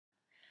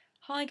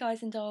Hi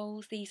guys and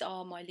dolls, these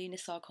are my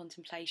Lunarsar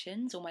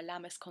Contemplations or my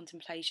Lammas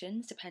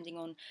Contemplations, depending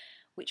on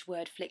which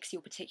word flicks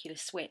your particular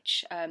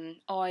switch.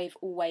 I've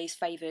always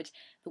favoured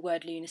the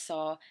word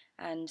Lunarsar,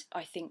 and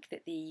I think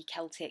that the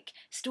Celtic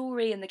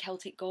story and the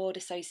Celtic god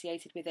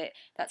associated with it,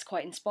 that's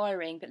quite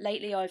inspiring. But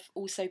lately I've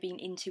also been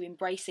into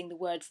embracing the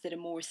words that are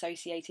more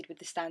associated with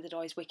the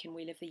standardised Wiccan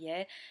Wheel of the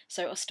Year,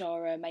 so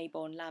Ostara,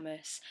 Mabon,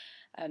 Lammas.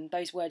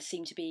 Those words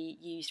seem to be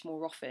used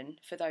more often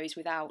for those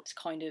without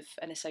kind of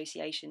an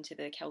association to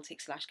the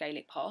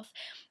Celtic/Gaelic path.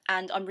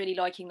 And I'm really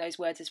liking those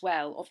words as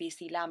well.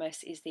 Obviously,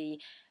 Lammas is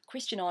the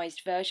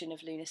Christianised version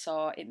of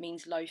Lunarsar. It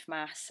means loaf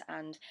mass,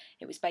 and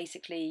it was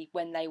basically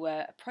when they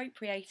were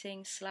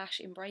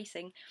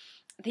appropriating/embracing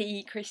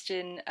the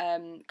Christian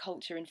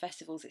culture and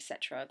festivals,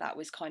 etc. That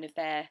was kind of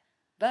their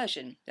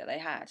version that they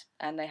had,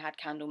 and they had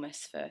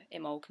Candlemas for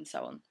Imbolc and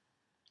so on.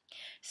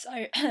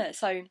 So,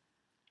 so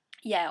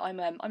yeah, I'm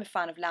a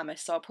fan of Lammas,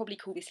 so I'll probably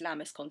call this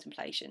Lammas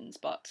Contemplations,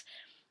 but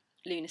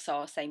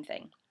Lunarsar, same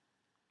thing.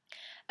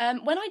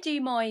 When I do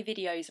my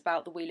videos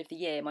about the Wheel of the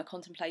Year, my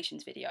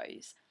Contemplations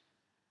videos,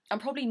 I'm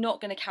probably not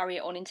going to carry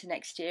it on into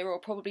next year, or I'll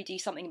probably do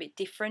something a bit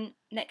different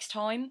next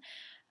time.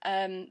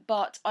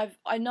 But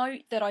I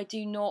note that I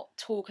do not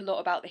talk a lot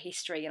about the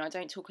history, and I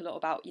don't talk a lot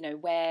about,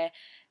 where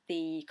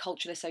the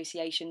cultural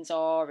associations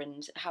are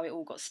and how it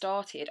all got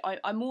started.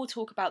 I more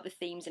talk about the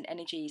themes and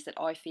energies that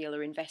I feel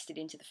are invested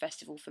into the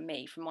festival for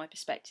me, from my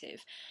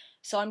perspective.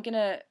 So I'm going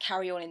to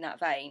carry on in that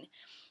vein.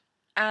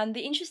 And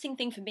the interesting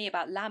thing for me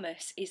about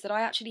Lammas is that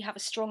I actually have a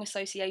strong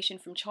association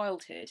from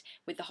childhood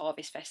with the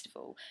Harvest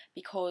Festival,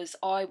 because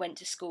I went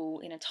to school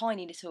in a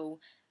tiny little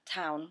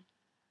town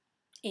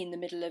in the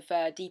middle of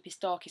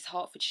deepest, darkest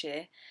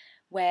Hertfordshire,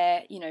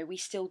 where, we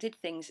still did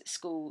things at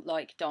school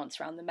like dance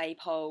around the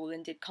maypole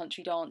and did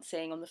country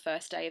dancing on the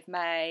first day of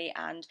May,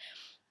 and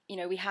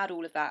we had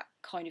all of that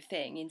kind of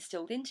thing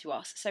instilled into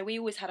us. So we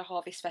always had a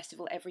harvest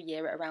festival every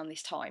year at around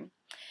this time.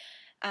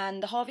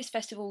 And the harvest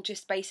festival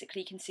just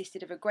basically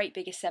consisted of a great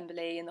big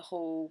assembly in the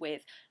hall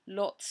with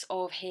lots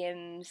of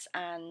hymns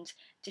and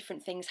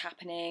different things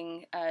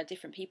happening,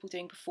 different people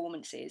doing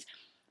performances.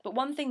 But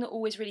one thing that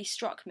always really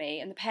struck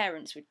me, and the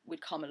parents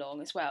would come along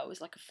as well, it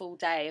was like a full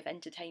day of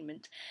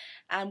entertainment.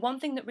 And one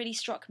thing that really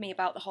struck me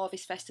about the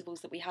harvest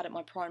festivals that we had at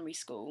my primary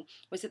school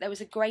was that there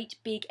was a great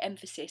big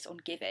emphasis on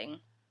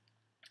giving.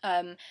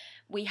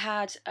 We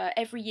had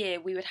every year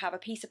we would have a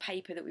piece of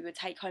paper that we would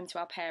take home to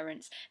our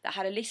parents that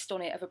had a list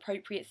on it of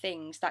appropriate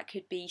things that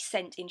could be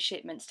sent in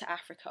shipments to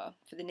Africa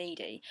for the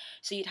needy.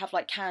 So you'd have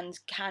like canned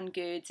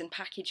goods and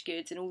packaged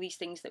goods and all these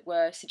things that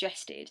were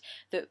suggested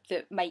that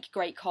make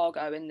great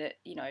cargo and that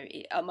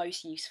are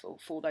most useful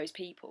for those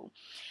people.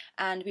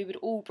 And we would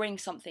all bring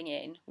something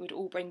in. We would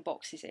all bring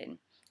boxes in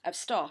of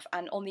stuff,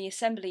 and on the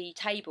assembly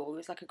table there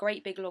was like a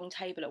great big long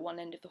table at one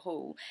end of the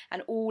hall,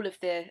 and all of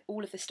the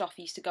stuff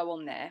used to go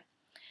on there.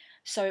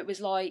 So it was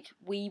like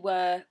we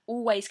were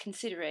always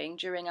considering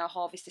during our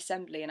harvest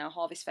assembly and our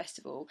harvest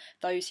festival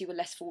those who were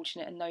less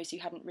fortunate and those who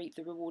hadn't reaped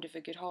the reward of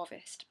a good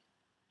harvest.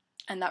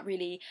 And that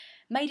really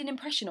made an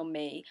impression on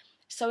me.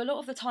 So a lot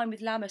of the time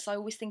with Lammas, I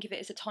always think of it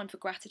as a time for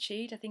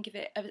gratitude. I think of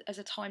it as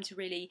a time to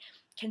really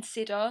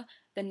consider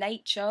the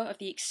nature of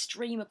the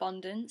extreme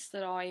abundance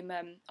that I'm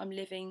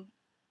living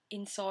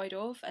inside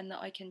of and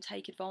that I can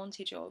take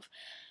advantage of.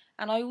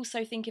 And I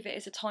also think of it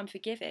as a time for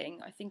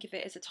giving. I think of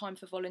it as a time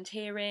for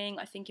volunteering.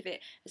 I think of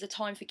it as a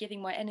time for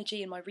giving my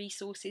energy and my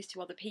resources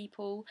to other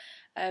people.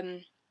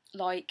 I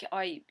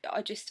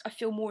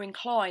feel more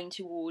inclined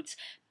towards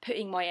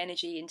putting my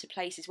energy into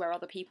places where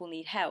other people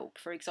need help.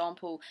 For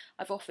example,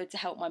 I've offered to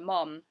help my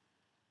mum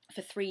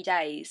for 3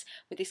 days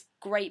with this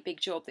great big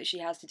job that she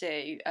has to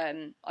do.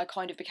 I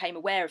kind of became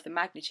aware of the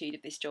magnitude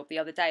of this job the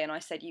other day, and I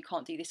said, you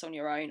can't do this on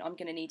your own. I'm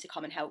going to need to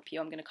come and help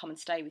you. I'm going to come and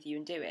stay with you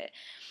and do it.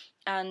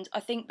 And I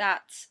think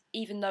that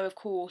even though, of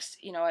course,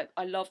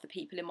 I love the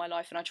people in my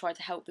life and I try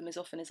to help them as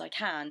often as I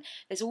can,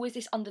 there's always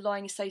this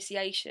underlying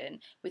association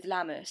with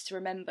Lammas to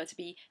remember to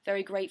be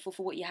very grateful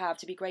for what you have,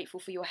 to be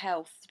grateful for your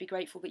health, to be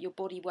grateful that your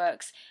body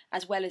works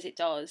as well as it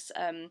does,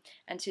 and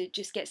to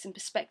just get some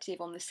perspective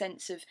on the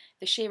sense of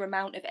the sheer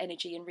amount of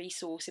energy and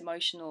resource,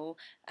 emotional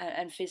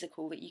and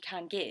physical, that you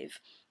can give.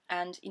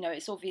 And,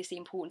 it's obviously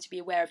important to be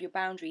aware of your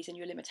boundaries and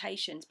your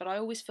limitations, but I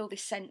always feel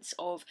this sense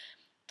of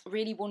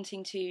really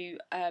wanting to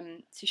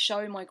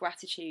show my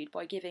gratitude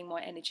by giving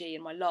my energy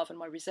and my love and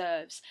my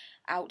reserves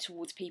out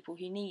towards people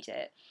who need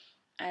it.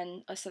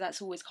 And so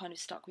that's always kind of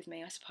stuck with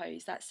me, I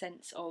suppose, that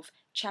sense of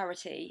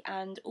charity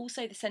and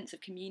also the sense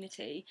of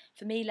community.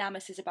 For me,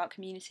 Lammas is about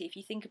community. If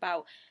you think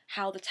about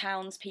how the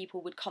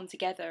townspeople would come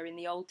together in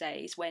the old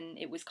days when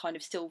it was kind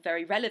of still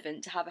very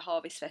relevant to have a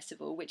harvest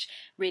festival, which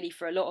really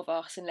for a lot of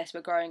us, unless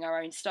we're growing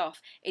our own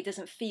stuff, it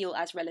doesn't feel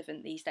as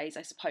relevant these days,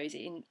 I suppose,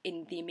 in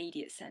the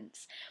immediate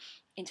sense,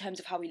 in terms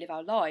of how we live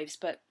our lives.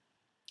 But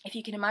if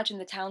you can imagine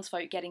the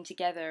townsfolk getting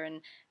together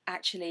and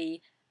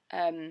actually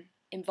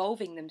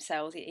involving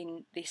themselves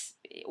in this,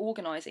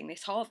 organising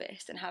this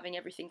harvest and having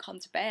everything come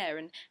to bear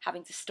and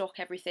having to stock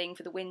everything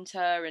for the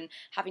winter and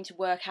having to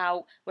work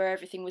out where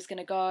everything was going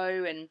to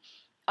go, and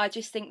I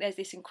just think there's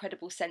this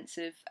incredible sense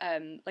of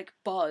like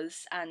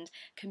buzz and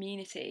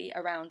community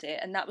around it,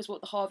 and that was what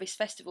the Harvest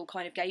Festival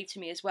kind of gave to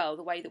me as well.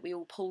 The way that we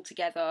all pulled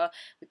together,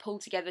 we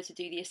pulled together to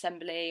do the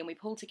assembly, and we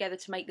pulled together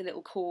to make the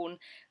little corn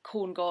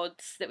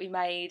gods that we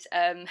made.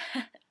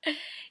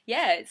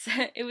 Yeah,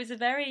 it was a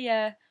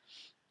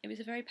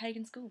very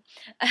pagan school,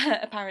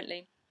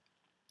 apparently.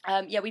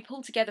 Yeah, we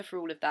pulled together for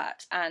all of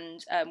that,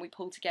 and we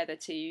pulled together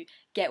to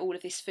get all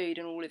of this food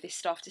and all of this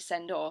stuff to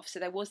send off. So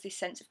there was this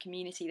sense of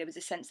community, there was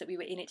a sense that we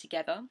were in it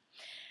together.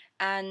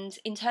 And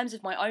in terms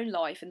of my own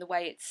life and the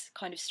way it's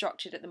kind of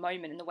structured at the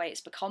moment and the way it's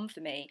become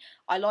for me,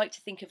 I like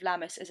to think of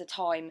Lammas as a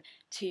time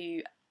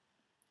to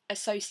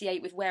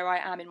associate with where I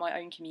am in my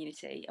own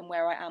community and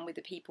where I am with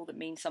the people that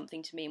mean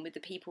something to me and with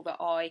the people that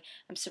I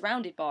am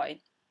surrounded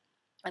by.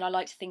 And I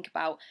like to think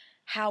about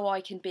how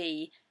I can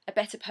be a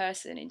better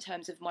person in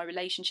terms of my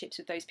relationships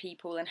with those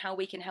people and how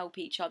we can help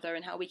each other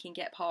and how we can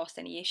get past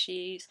any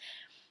issues.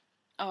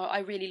 I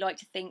really like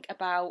to think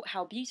about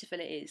how beautiful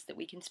it is that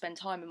we can spend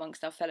time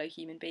amongst our fellow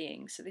human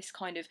beings. So this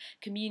kind of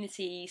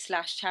community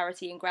 /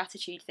 charity and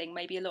gratitude thing,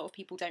 maybe a lot of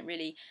people don't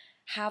really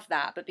have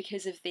that, but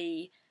because of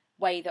the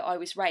way that I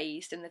was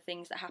raised and the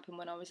things that happened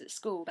when I was at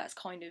school, that's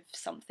kind of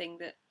something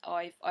that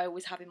I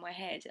always have in my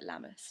head at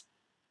Lammas.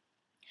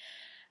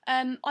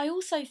 I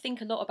also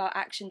think a lot about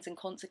actions and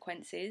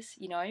consequences.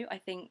 You know, I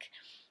think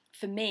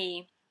for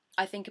me,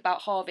 I think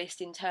about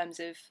harvest in terms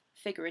of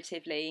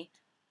figuratively,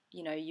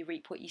 you know, you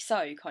reap what you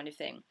sow kind of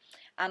thing.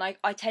 And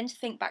I tend to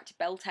think back to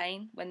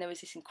Beltane when there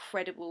was this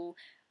incredible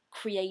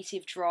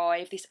creative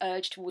drive, this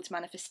urge towards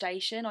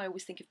manifestation. I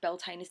always think of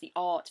Beltane as the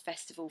art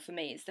festival for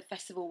me. It's the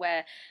festival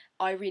where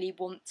I really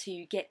want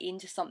to get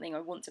into something.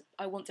 I want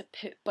to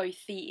put both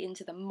feet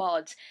into the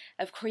mud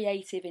of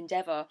creative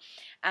endeavour.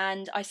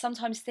 And I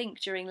sometimes think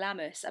during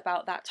Lammas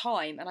about that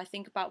time, and I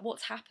think about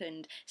what's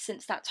happened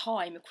since that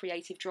time of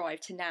creative drive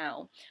to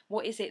now.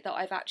 What is it that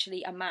I've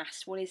actually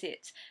amassed? What is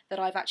it that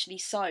I've actually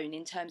sown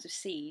in terms of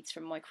seeds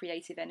from my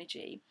creative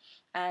energy?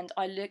 And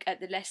I look at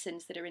the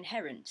lessons that are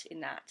inherent in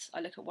that. I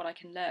look at what I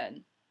can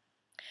learn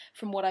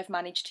from what I've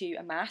managed to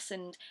amass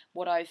and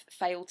what I've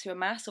failed to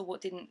amass or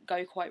what didn't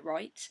go quite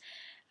right.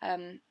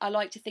 I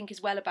like to think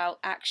as well about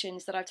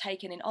actions that I've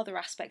taken in other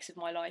aspects of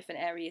my life and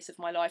areas of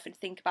my life and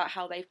think about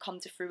how they've come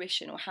to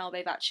fruition or how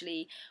they've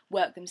actually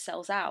worked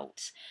themselves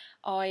out.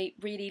 I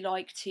really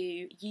like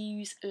to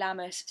use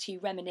Lammas to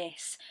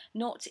reminisce,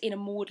 not in a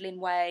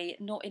maudlin way,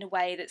 not in a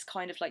way that's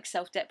kind of like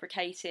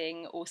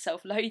self-deprecating or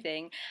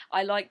self-loathing.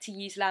 I like to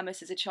use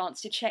Lammas as a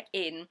chance to check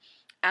in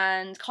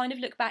and kind of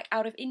look back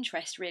out of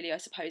interest, really, I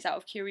suppose, out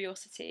of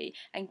curiosity,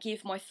 and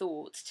give my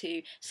thoughts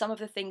to some of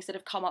the things that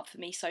have come up for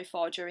me so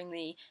far during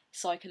the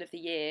cycle of the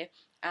year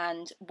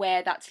and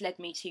where that's led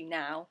me to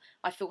now.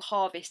 I feel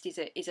harvest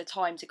is a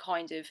time to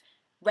kind of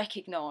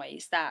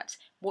recognise that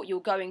what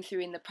you're going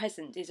through in the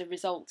present is a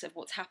result of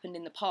what's happened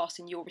in the past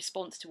and your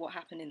response to what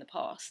happened in the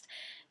past.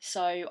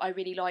 So I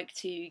really like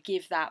to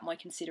give that my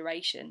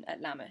consideration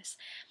at Lammas.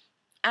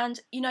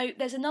 And, you know,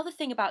 there's another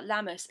thing about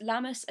Lammas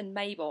and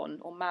Mabon,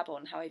 or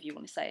Mabon, however you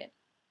want to say it.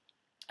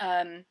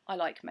 I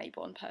like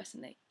Mabon,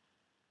 personally.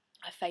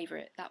 I favour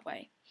it that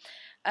way.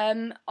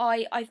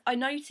 I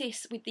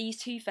notice with these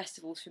two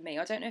festivals for me,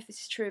 I don't know if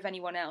this is true of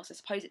anyone else, I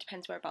suppose it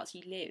depends whereabouts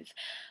you live,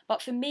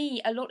 but for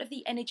me, a lot of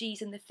the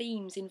energies and the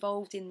themes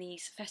involved in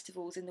these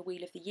festivals in the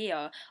Wheel of the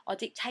Year are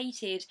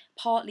dictated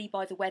partly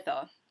by the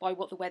weather, by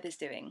what the weather's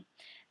doing.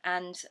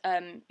 And,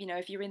 you know,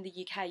 if you're in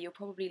the UK, you're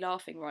probably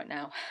laughing right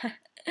now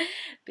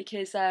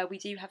because we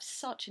do have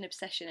such an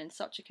obsession and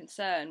such a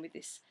concern with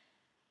this.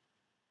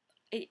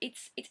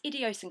 It's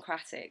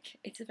idiosyncratic.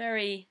 It's a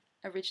very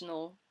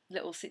original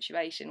little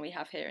situation we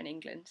have here in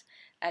England.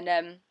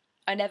 And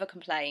I never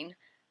complain.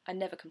 I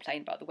never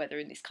complain about the weather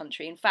in this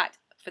country. In fact,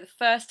 for the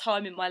first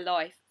time in my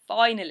life,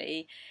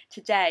 finally,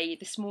 today,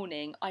 this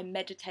morning, I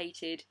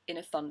meditated in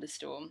a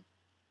thunderstorm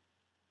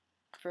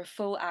for a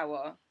full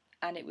hour.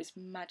 And it was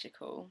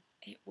magical.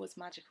 It was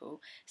magical.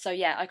 So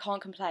yeah, I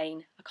can't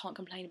complain. I can't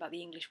complain about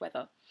the English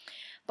weather.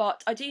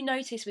 But I do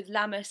notice with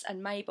Lammas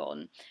and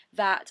Mabon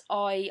that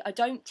I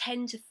don't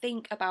tend to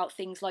think about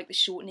things like the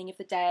shortening of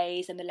the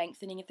days and the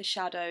lengthening of the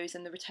shadows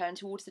and the return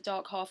towards the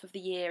dark half of the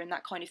year and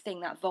that kind of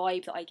thing, that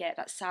vibe that I get,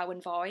 that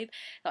Samhain vibe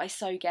that I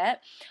so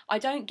get. I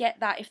don't get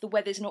that if the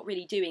weather's not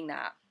really doing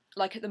that.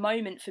 Like at the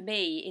moment for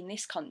me in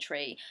this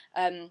country,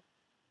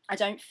 I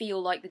don't feel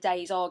like the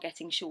days are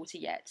getting shorter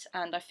yet,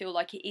 and I feel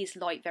like it is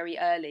light very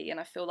early, and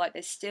I feel like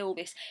there's still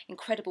this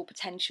incredible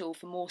potential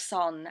for more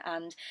sun,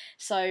 and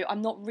so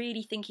I'm not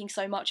really thinking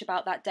so much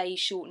about that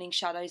days shortening,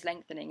 shadows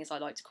lengthening, as I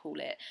like to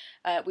call it,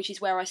 which is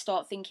where I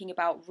start thinking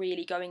about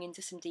really going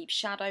into some deep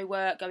shadow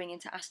work, going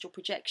into astral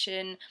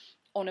projection,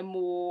 on a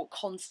more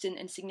constant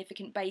and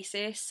significant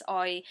basis.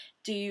 I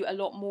do a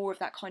lot more of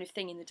that kind of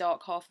thing in the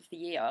dark half of the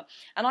year.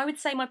 And I would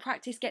say my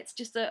practice gets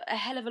just a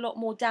hell of a lot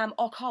more damn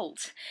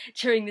occult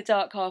during the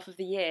dark half of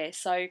the year.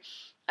 So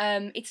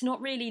it's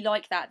not really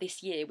like that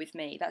this year with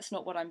me. That's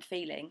not what I'm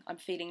feeling. I'm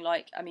feeling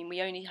like, I mean, we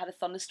only had a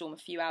thunderstorm a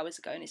few hours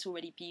ago and it's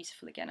already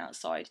beautiful again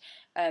outside,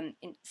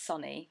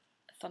 sunny.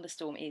 A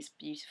thunderstorm is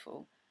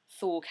beautiful.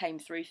 Thor came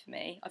through for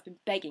me. I've been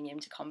begging him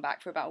to come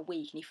back for about a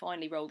week, and he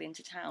finally rolled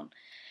into town.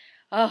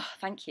 Oh,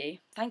 thank you,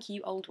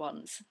 old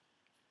ones.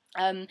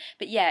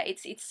 But yeah,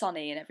 it's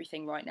sunny and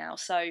everything right now,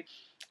 so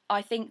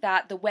I think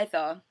that the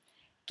weather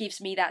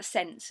gives me that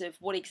sense of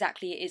what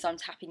exactly it is I'm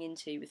tapping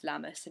into with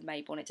Lammas and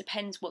Mabon. It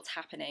depends what's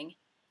happening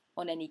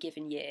on any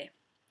given year.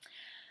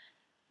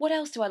 What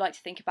else do I like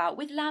to think about?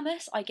 With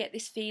Lammas, I get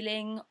this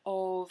feeling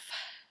of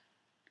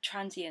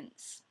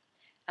transience,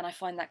 and I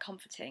find that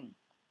comforting.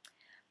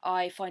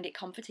 I find it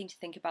comforting to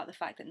think about the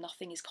fact that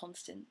nothing is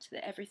constant,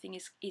 that everything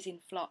is in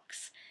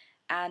flux,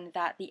 and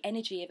that the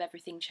energy of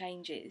everything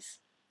changes.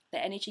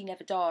 The energy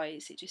never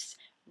dies, it just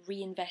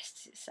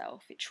reinvests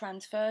itself, it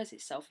transfers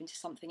itself into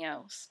something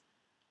else.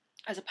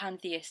 As a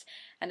pantheist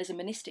and as a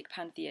monistic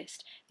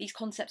pantheist, these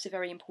concepts are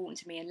very important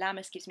to me, and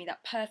Lammas gives me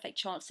that perfect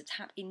chance to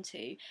tap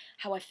into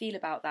how I feel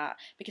about that,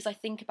 because I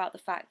think about the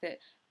fact that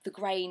the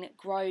grain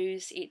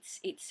grows, it's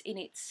in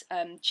its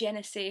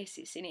genesis,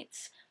 it's in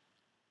its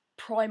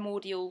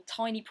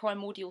tiny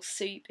primordial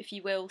soup, if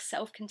you will,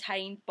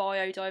 self-contained,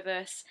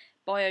 biodiverse,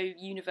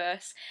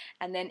 bio-universe,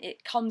 and then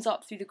it comes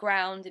up through the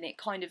ground and it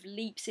kind of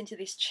leaps into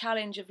this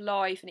challenge of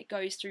life, and it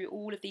goes through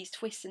all of these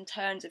twists and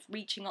turns of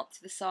reaching up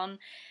to the sun.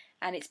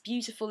 And it's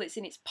beautiful, it's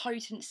in its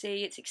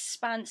potency, it's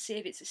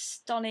expansive, it's a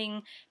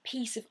stunning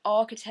piece of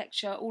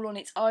architecture all on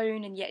its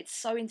own, and yet it's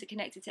so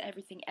interconnected to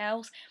everything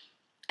else.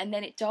 And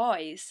then it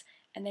dies,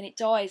 and then it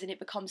dies, and it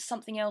becomes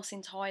something else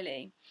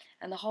entirely.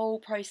 And the whole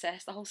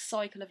process, the whole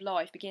cycle of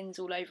life begins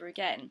all over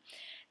again.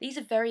 These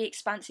are very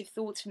expansive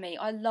thoughts for me.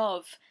 I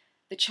love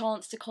the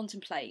chance to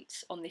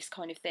contemplate on this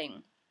kind of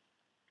thing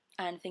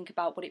and think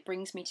about what it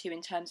brings me to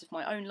in terms of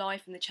my own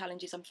life and the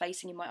challenges I'm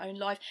facing in my own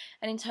life,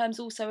 and in terms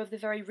also of the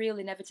very real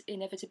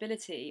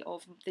inevitability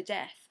of the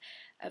death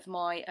of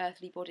my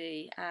earthly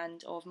body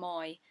and of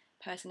my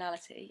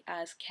personality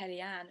as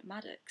Kellyanne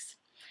Maddox.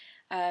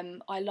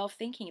 I love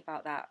thinking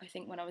about that. I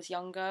think when I was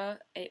younger,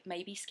 it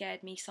maybe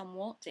scared me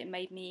somewhat. It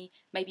maybe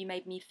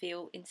made me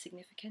feel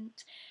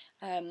insignificant,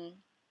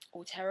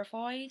 or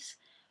terrified,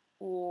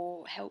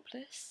 or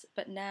helpless.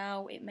 But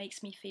now it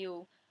makes me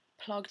feel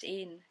plugged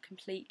in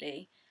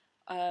completely.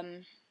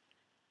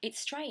 It's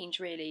strange,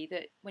 really,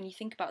 that when you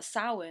think about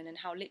Samhain and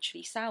how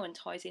literally Samhain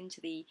ties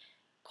into the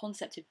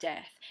concept of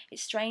death,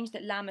 it's strange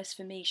that Lammas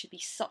for me should be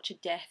such a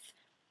death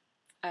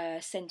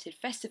centered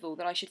festival,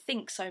 that I should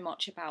think so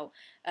much about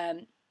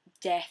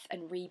death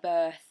and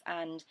rebirth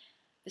and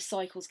the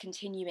cycles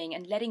continuing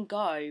and letting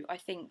go. I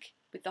think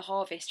with the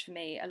harvest, for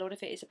me, a lot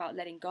of it is about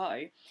letting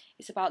go.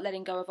 It's about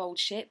letting go of old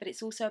shit, but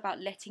it's also about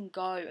letting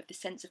go of the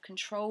sense of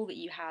control that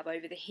you have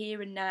over the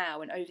here and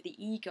now, and over the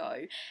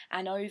ego,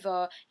 and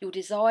over your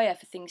desire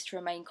for things to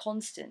remain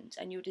constant,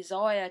 and your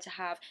desire to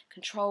have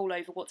control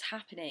over what's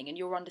happening and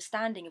your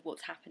understanding of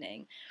what's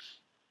happening.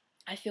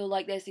 I feel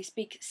like there's this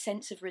big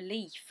sense of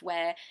relief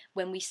where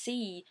when we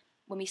see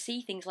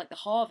things like the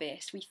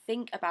harvest, we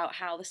think about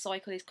how the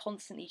cycle is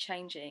constantly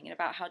changing, and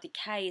about how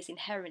decay is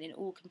inherent in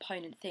all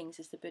component things,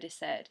 as the Buddha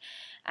said.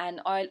 And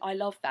I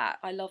love that.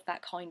 I love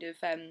that kind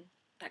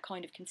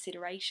of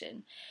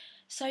consideration.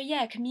 So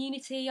yeah,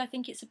 community, I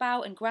think it's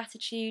about, and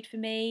gratitude for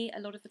me a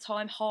lot of the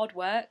time. Hard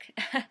work.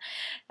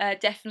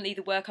 Definitely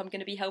the work I'm going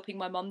to be helping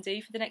my mum do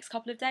for the next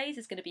couple of days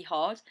is going to be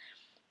hard.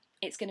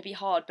 It's going to be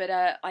hard, but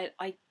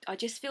I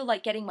just feel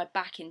like getting my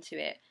back into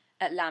it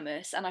at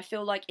Lammas, and I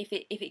feel like if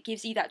it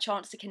gives you that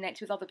chance to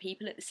connect with other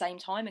people at the same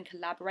time, and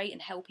collaborate and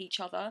help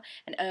each other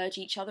and urge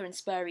each other and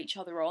spur each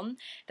other on,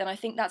 then I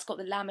think that's got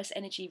the Lammas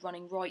energy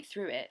running right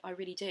through it. I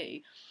really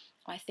do.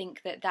 I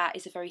think that that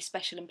is a very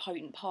special and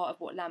potent part of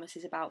what Lammas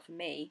is about for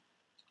me.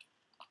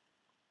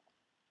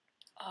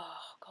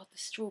 Oh God, the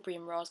strawberry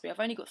and raspberry. I've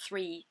only got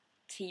 3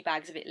 tea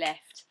bags of it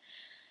left.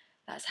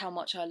 That's how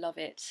much I love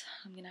it.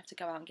 I'm going to have to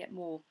go out and get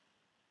more.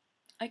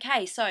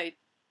 Okay, so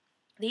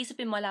these have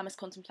been my Lammas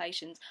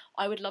Contemplations.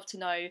 I would love to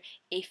know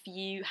if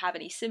you have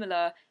any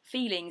similar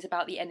feelings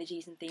about the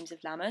energies and themes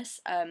of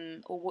Lammas,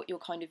 or what your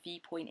kind of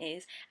viewpoint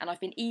is. And I've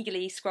been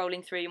eagerly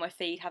scrolling through my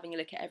feed, having a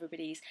look at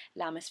everybody's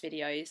Lammas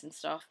videos and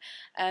stuff.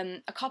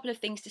 A couple of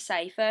things to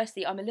say.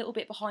 Firstly, I'm a little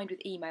bit behind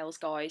with emails,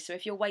 guys, so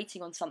if you're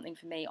waiting on something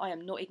from me, I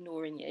am not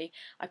ignoring you,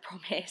 I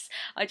promise.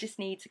 I just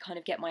need to kind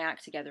of get my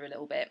act together a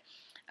little bit.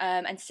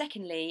 And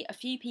secondly, a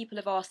few people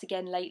have asked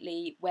again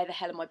lately, where the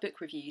hell are my book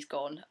reviews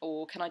gone,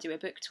 or can I do a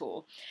book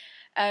tour?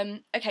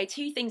 Okay,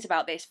 2 things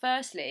about this.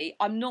 Firstly,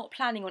 I'm not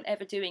planning on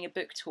ever doing a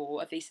book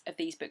tour of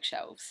these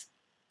bookshelves.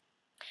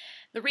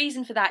 The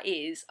reason for that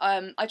is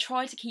I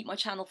try to keep my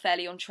channel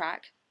fairly on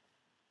track,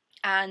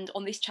 and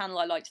on this channel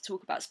I like to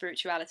talk about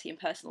spirituality and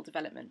personal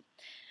development.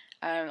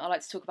 I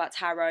like to talk about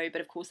tarot,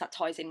 but of course that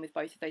ties in with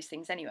both of those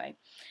things anyway.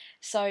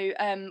 So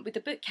with the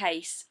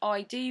bookcase,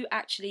 I do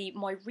actually,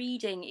 my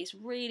reading is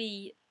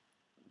really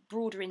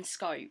broader in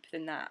scope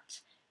than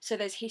that. So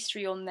there's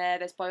history on there,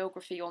 there's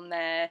biography on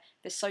there,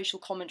 there's social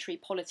commentary,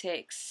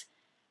 politics,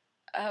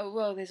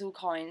 well, there's all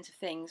kinds of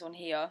things on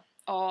here.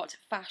 Art,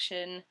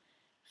 fashion,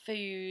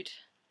 food.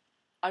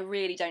 I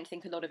really don't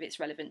think a lot of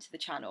it's relevant to the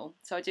channel.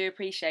 So I do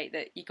appreciate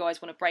that you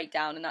guys want to break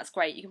down, and that's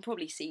great. You can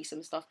probably see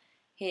some stuff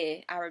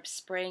here, Arab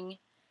Spring,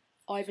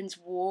 Ivan's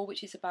War,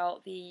 which is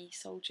about the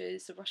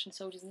Russian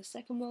soldiers in the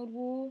Second World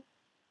War,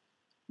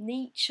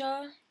 Nietzsche,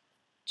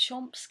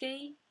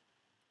 Chomsky.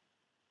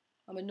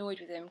 I'm annoyed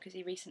with him because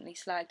he recently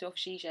slagged off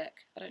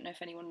Zizek. I don't know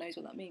if anyone knows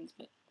what that means,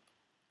 but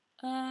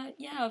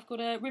yeah, I've got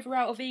a River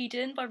Out of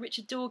Eden by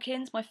Richard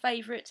Dawkins, my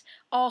favourite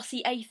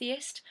arsey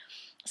atheist.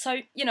 So,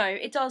 you know,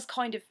 it does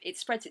kind of, it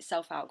spreads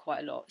itself out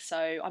quite a lot. So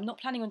I'm not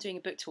planning on doing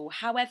a book tour.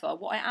 However,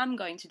 what I am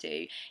going to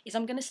do is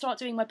I'm going to start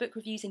doing my book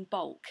reviews in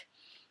bulk.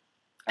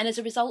 And as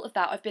a result of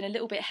that, I've been a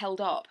little bit held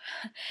up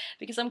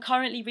because I'm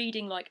currently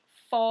reading like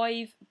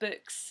 5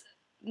 books.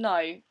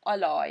 No, I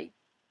lie.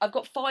 I've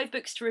got 5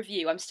 books to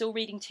review. I'm still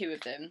reading 2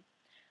 of them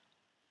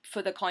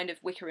for the kind of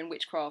Wicca and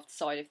witchcraft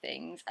side of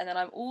things, and then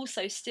I'm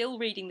also still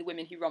reading The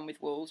Women Who Run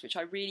with Wolves, which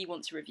I really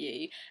want to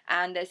review,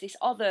 and there's this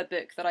other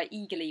book that I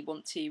eagerly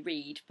want to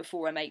read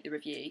before I make the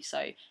review,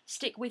 so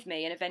stick with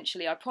me and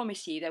eventually I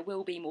promise you there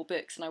will be more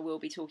books and I will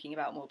be talking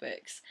about more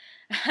books.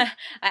 I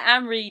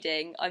am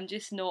reading, I'm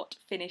just not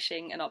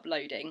finishing and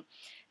uploading.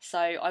 So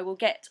I will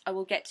get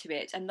to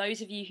it, and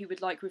those of you who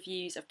would like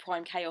reviews of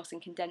Prime Chaos and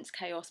Condensed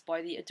Chaos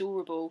by the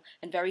adorable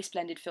and very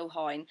splendid Phil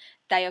Hine,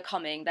 they are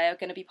coming, they are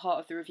going to be part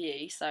of the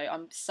review, so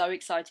I'm so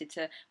excited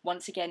to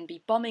once again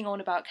be bumming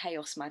on about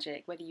chaos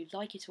magic, whether you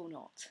like it or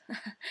not.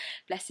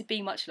 Blessed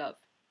be, much love.